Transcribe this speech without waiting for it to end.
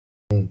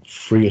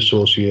Free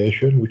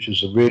Association, which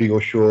is a radio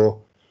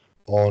show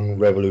on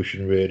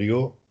Revolution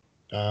Radio,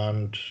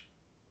 and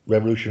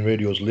Revolution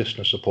Radio is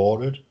listener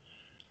supported.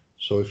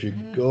 So if you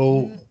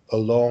go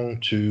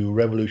along to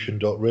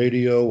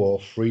revolution.radio or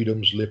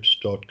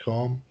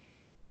freedomslips.com,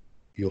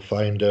 you'll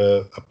find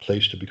a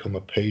place to become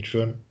a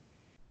patron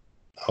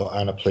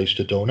and a place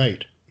to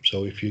donate.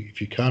 So if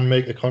you can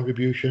make a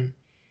contribution,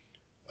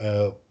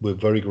 we're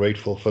very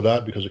grateful for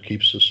that, because it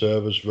keeps the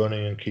servers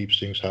running and keeps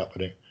things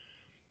happening.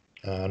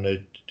 And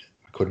we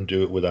couldn't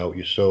do it without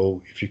you.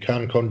 So if you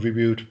can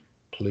contribute,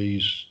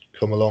 please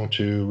come along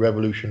to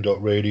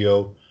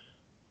revolution.radio,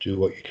 do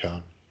what you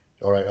can.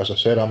 All right, as I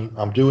said,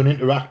 I'm doing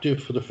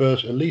interactive for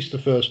at least the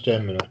first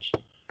 10 minutes.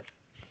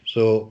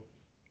 So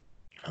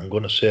I'm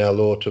going to say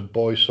hello to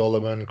Boy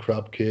Solomon,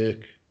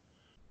 Crabcake,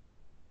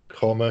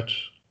 Comet,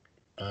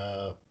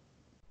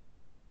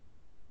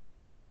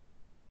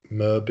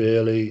 Mer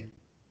Bailey.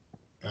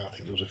 I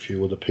think there was a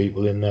few other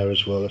people in there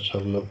as well. Let's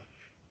have a look.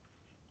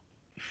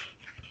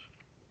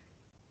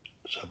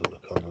 Let's have a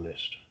look on the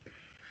list.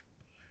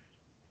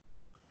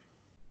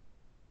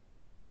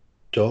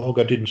 Dog,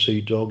 I didn't see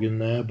Dog in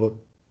there, but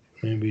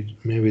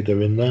maybe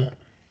they're in there.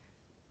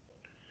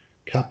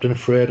 Captain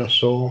Fred I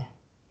saw.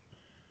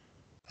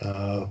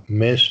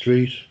 May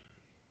Street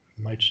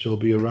might still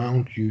be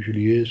around,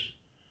 usually is.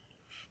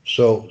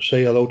 So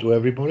say hello to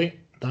everybody.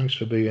 Thanks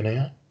for being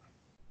here.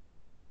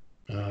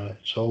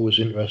 It's always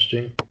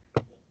interesting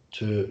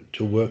to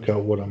work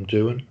out what I'm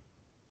doing.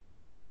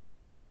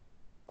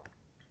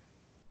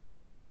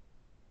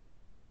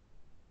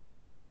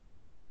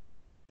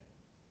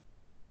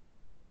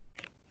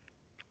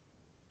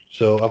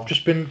 So I've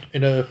just been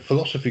in a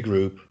philosophy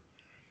group,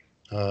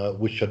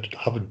 which I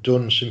haven't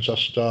done since I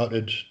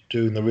started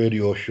doing the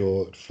radio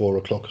show at 4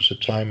 o'clock, because the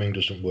timing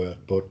doesn't work.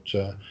 But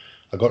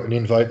I got an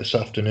invite this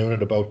afternoon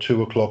at about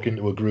 2 o'clock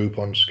into a group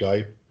on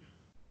Skype.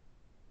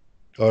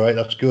 All right,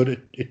 that's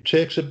good. It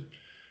takes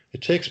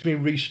me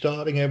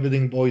restarting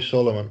everything, Boy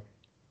Solomon.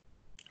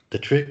 The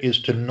trick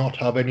is to not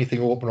have anything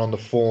open on the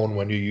phone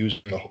when you're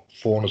using the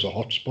phone as a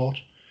hotspot.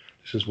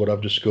 This is what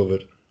I've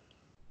discovered.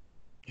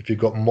 If you've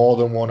got more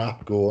than one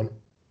app going,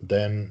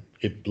 then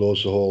it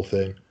blows the whole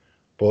thing.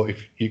 But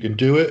if you can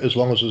do it, as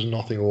long as there's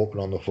nothing open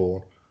on the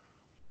phone.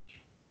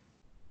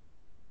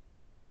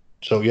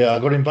 So yeah, I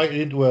got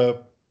invited into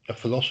a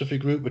philosophy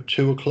group at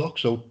 2 o'clock,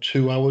 so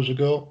 2 hours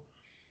ago.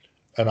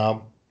 And I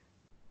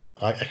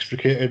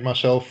extricated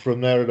myself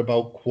from there at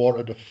about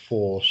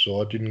 3:45,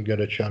 so I didn't get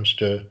a chance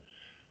to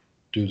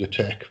do the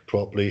tech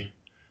properly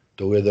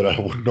the way that I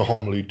would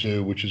normally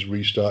do, which is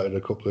restart it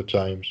a couple of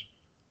times,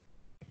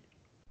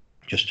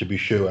 just to be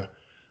sure.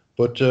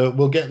 But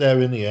we'll get there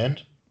in the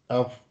end.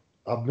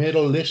 I've made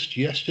a list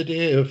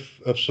yesterday of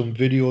some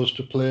videos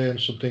to play and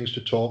some things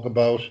to talk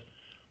about.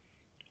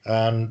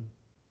 And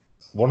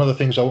one of the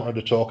things I wanted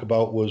to talk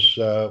about was,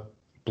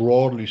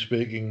 broadly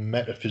speaking,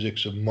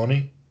 metaphysics of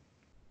money.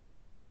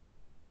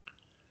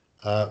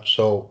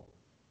 So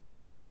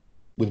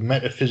with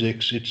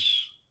metaphysics,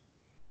 it's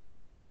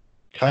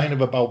kind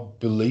of about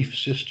belief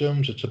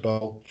systems. It's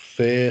about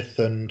faith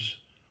and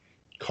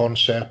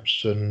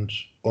concepts and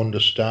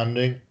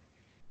understanding.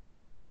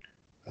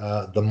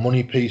 The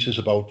money piece is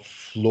about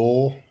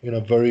flow in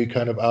a very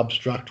kind of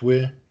abstract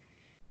way.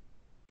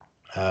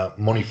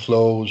 Money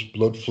flows,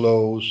 blood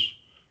flows,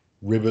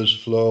 rivers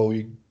flow,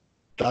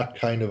 that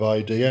kind of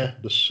idea.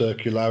 The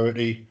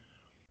circularity,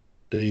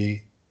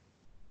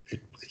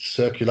 it's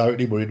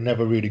circularity, but it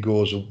never really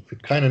goes.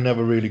 It kind of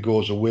never really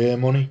goes away.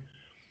 Money,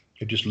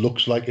 it just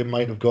looks like it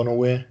might have gone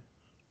away.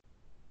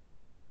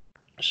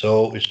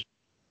 So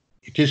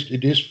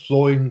it is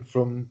flowing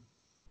from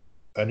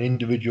an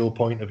individual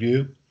point of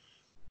view,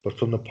 but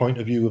from the point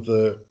of view of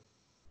the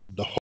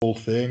whole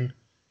thing,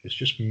 it's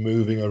just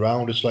moving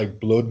around. It's like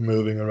blood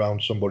moving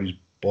around somebody's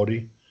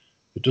body.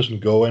 It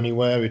doesn't go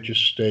anywhere. It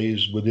just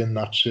stays within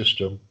that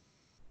system.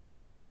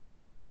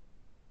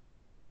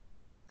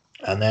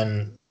 And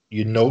then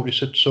you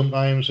notice it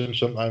sometimes, and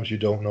sometimes you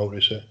don't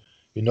notice it.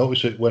 You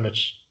notice it when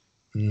it's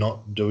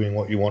not doing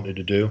what you wanted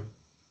to do.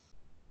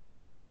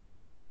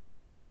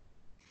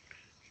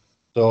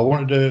 So I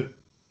wanted to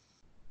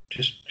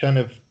just kind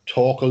of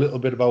talk a little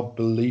bit about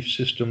belief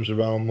systems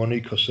around money,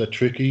 because they're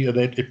tricky, and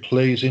it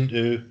plays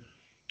into,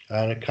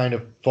 and it kind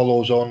of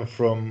follows on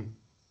from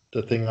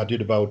the thing I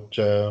did about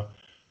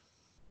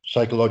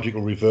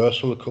psychological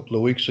reversal a couple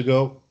of weeks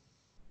ago.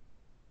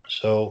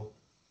 So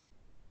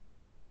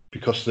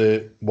because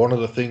one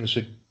of the things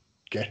that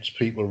gets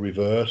people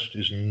reversed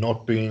is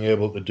not being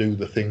able to do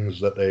the things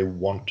that they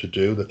want to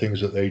do, the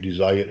things that they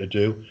desire to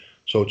do.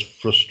 So it's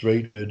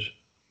frustrated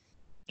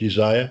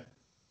desire.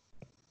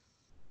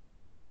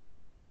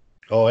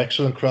 Oh,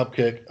 excellent, Crab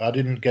Cake. I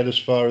didn't get as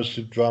far as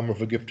the Drama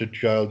of a Gifted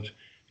Child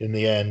in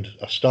the end.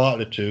 I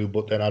started to,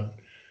 but then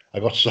I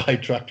got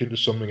sidetracked into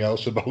something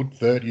else about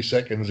 30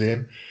 seconds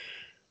in.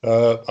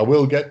 I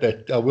will get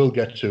that. I will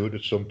get to it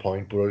at some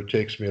point, but it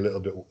takes me a little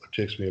bit. It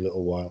takes me a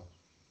little while.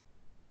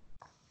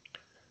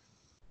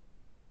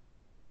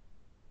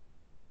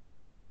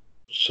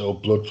 So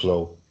blood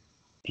flow.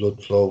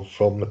 blood flow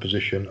from the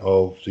position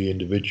of the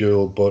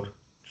individual, but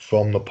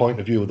from the point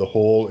of view of the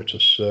whole, it's a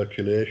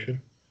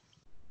circulation.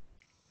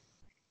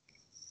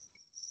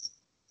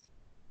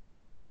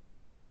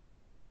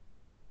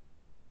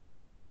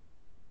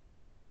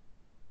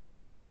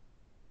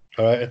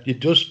 It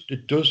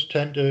does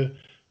tend to,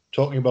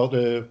 talking about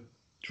the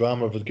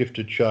drama of the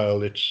gifted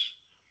child,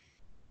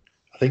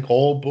 I think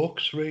all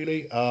books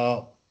really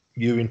are,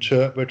 you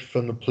interpret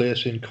from the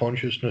place in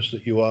consciousness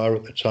that you are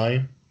at the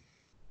time.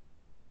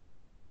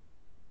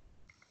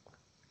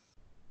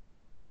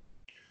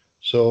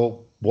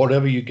 So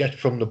whatever you get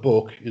from the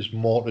book is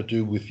more to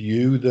do with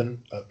you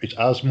than, it's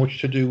as much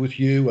to do with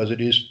you as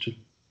it is to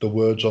the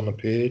words on the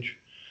page.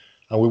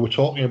 And we were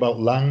talking about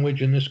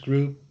language in this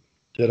group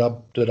that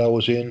I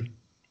was in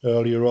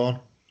earlier on,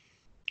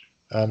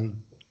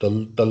 and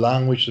the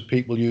language that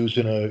people use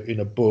in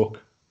a book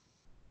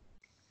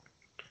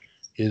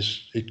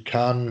it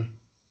can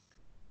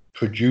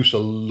produce a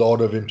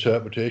lot of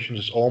interpretations.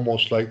 It's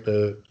almost like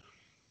the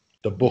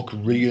book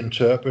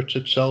reinterprets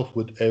itself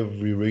with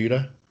every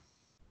reader.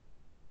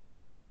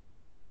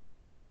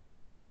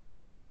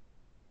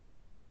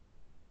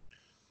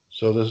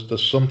 So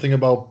there's something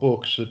about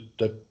books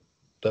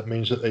that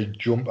means that they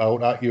jump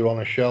out at you on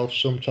a shelf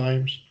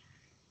sometimes.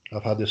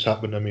 I've had this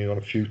happen to me on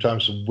a few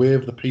times. The Way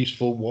of the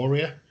Peaceful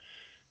Warrior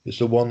is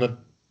the one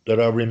that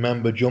I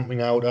remember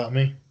jumping out at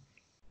me.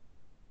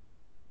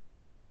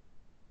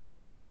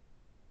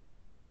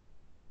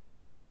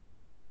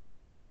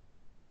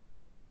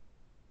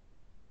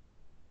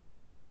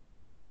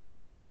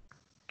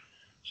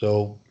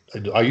 So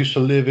I used to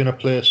live in a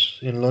place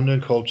in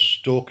London called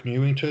Stoke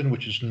Newington,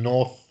 which is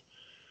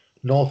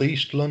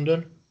northeast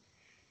London.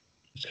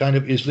 It's kind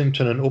of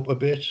Islington and up a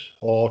bit,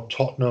 or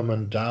Tottenham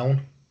and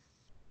down,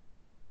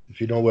 if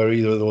you know where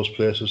either of those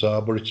places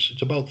are. But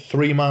it's about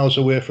 3 miles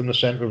away from the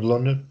centre of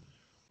London.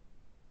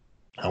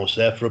 I was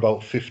there for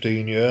about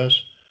 15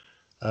 years,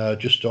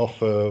 just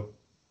off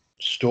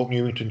Stoke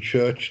Newington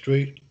Church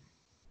Street.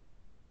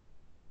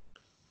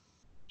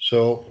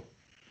 So,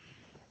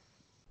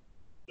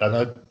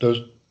 and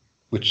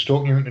with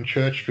Stoke Newington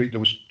Church Street, there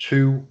was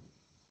 2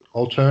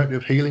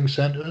 alternative healing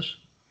centres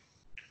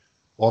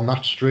on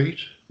that street,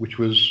 which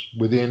was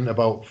within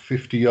about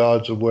 50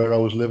 yards of where I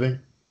was living.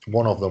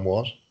 One of them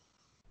was.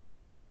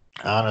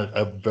 And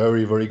a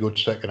very, very good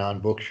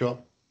second-hand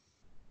bookshop.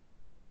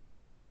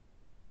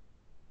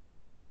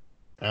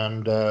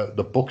 And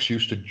the books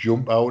used to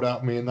jump out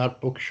at me in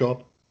that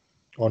bookshop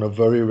on a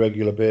very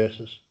regular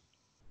basis.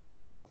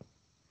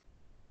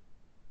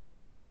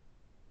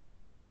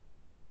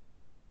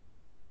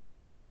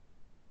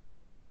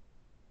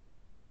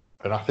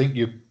 And I think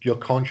your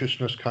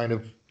consciousness kind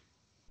of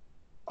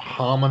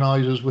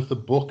harmonizes with the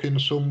book in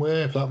some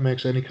way, if that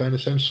makes any kind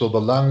of sense. So the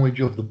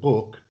language of the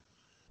book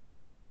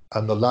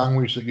and the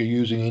language that you're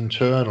using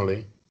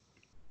internally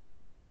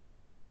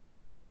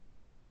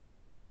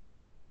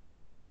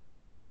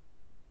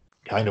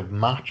kind of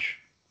match.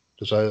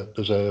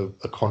 There's a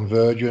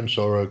convergence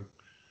or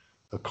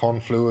a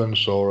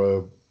confluence or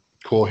a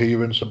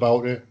coherence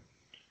about it,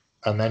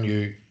 and then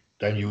you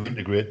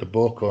integrate the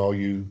book, or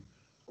you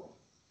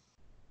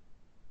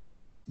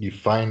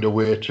find a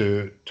way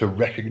to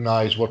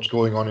recognize what's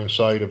going on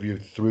inside of you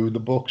through the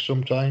book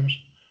sometimes.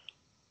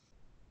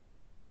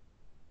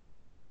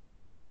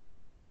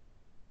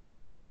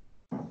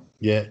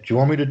 Yeah, do you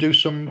want me to do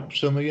some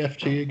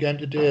EFT again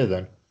today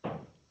then?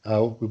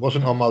 It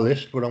wasn't on my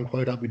list, but I'm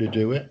quite happy to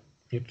do it.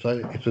 If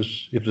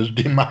there's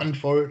demand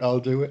for it, I'll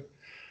do it.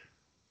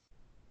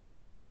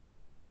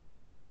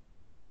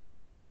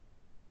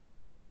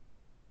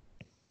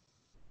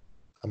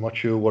 I'm not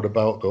sure what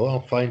about though.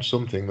 I'll find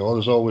something though.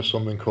 There's always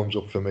something comes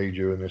up for me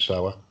during this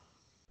hour.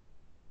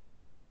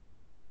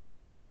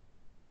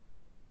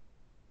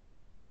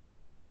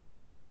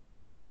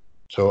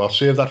 So I'll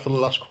save that for the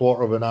last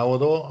quarter of an hour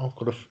though. I've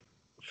got to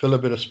fill a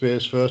bit of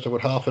space first. I've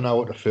got half an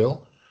hour to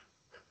fill.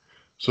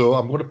 So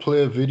I'm going to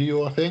play a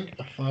video, I think.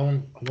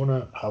 I'm going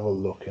to have a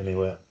look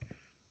anyway.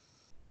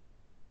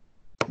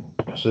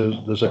 So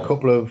there's a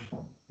couple of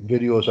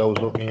videos I was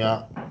looking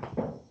at.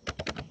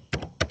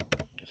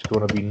 It's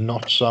going to be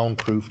not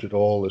soundproofed at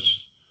all,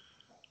 this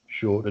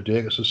show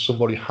today, because there's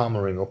somebody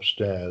hammering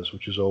upstairs,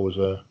 which is always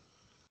a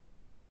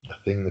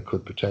thing that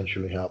could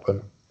potentially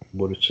happen.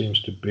 But it seems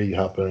to be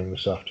happening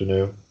this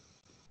afternoon.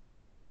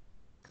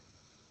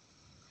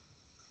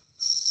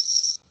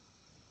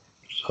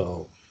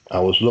 So I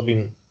was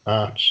looking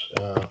at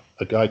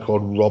a guy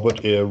called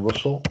Robert A.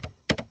 Russell.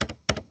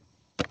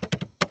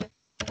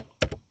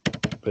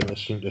 Been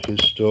listening to his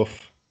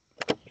stuff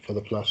for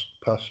the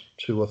past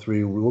 2 or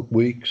 3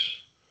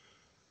 weeks,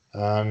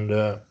 and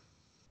there's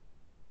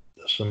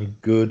some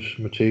good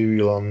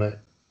material on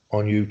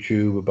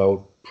YouTube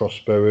about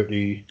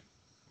prosperity.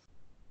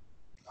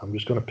 I'm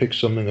just going to pick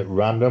something at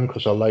random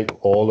because I like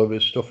all of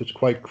his stuff. It's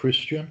quite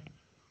Christian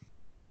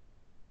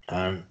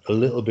and a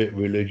little bit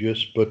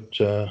religious, but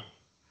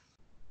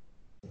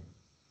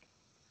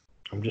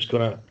I'm just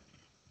going to,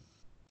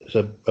 there's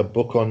a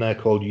book on there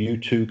called You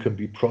Too Can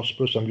Be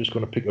Prosperous. I'm just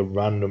going to pick a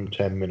random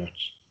 10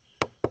 minutes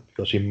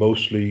because he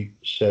mostly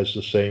says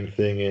the same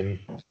thing in.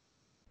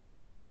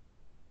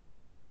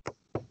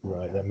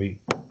 Right, let me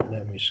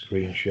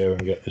screen share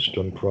and get this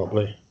done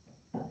properly.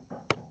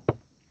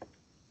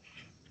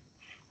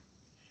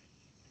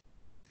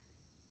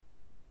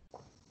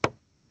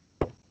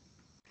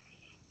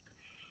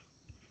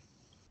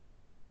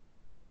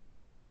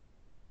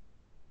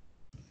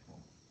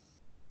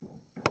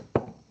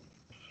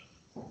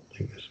 I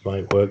think this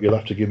might work. You'll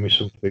have to give me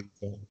some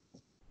feedback.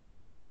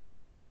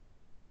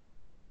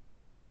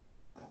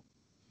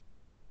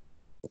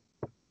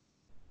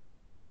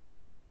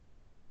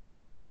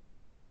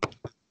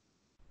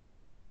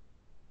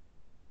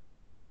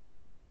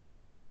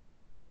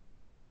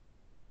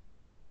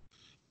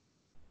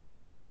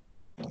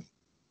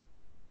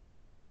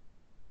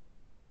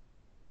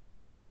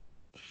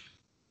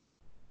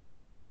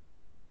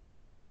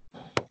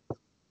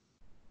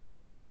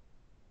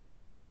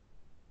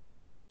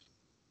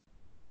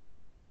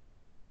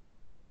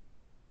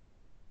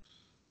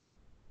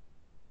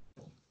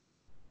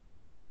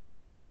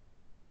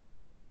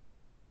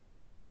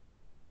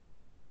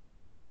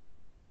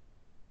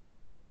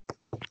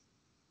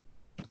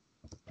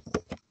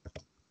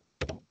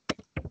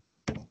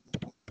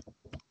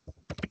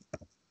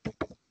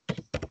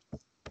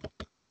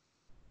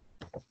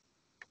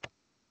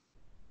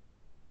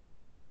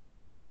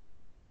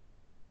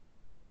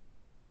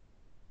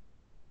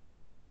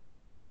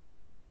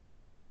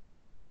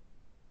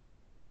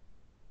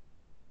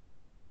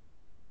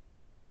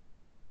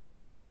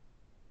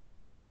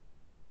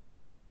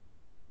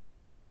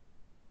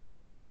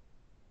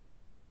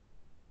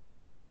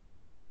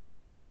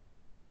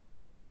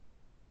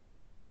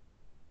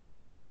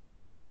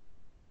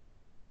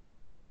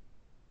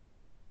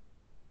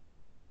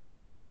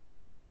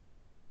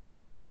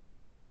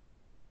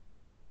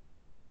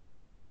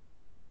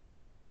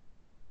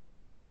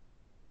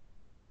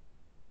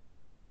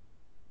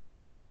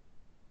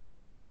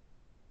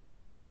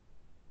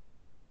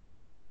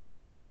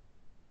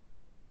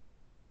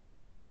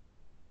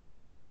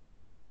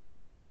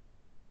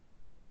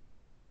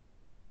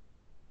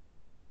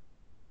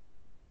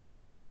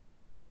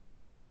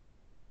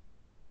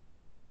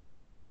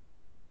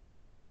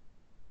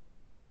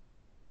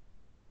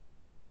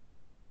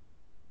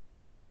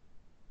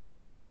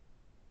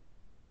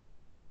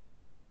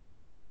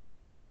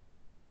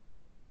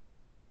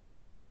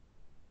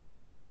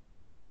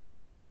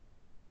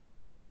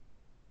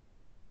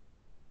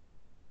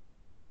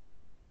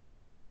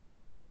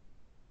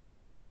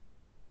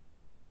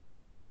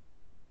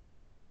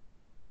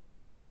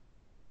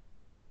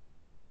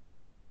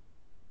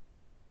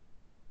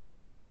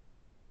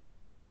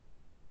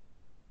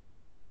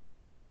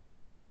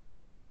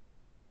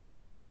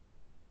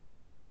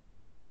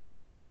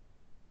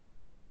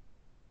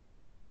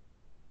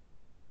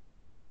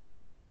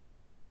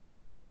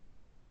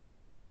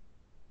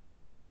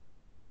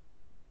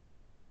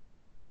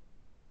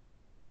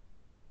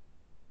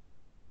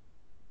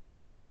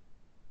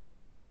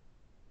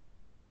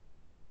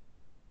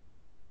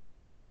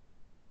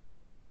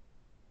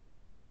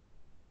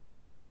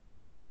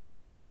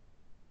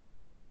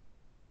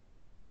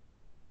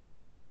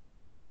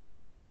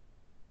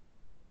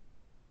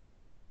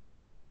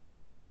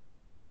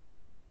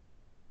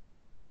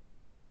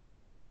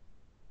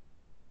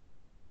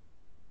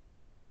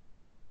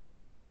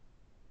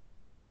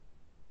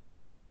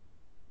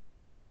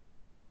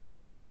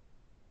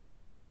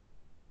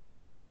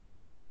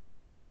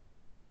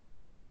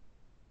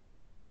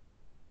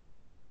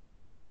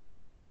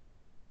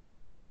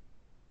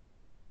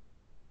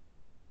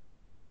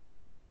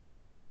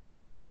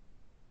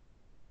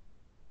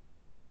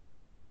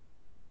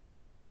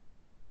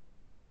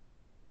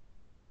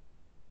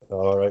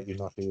 All right, you're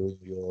not hearing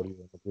the audio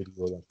on the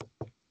video then.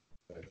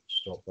 Okay,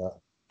 stop that.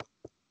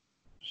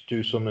 Let's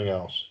do something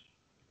else.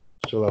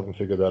 Still haven't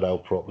figured that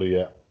out properly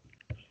yet.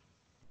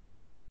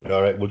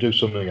 All right, we'll do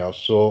something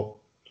else. So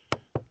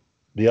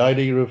the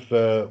idea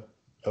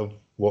of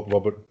what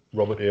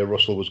Robert A.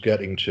 Russell was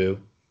getting to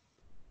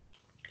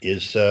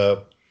is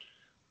the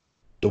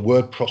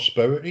word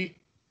prosperity.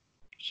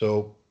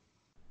 So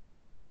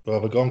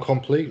have I gone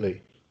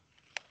completely?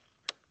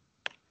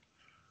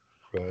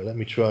 Right, let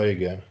me try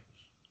again.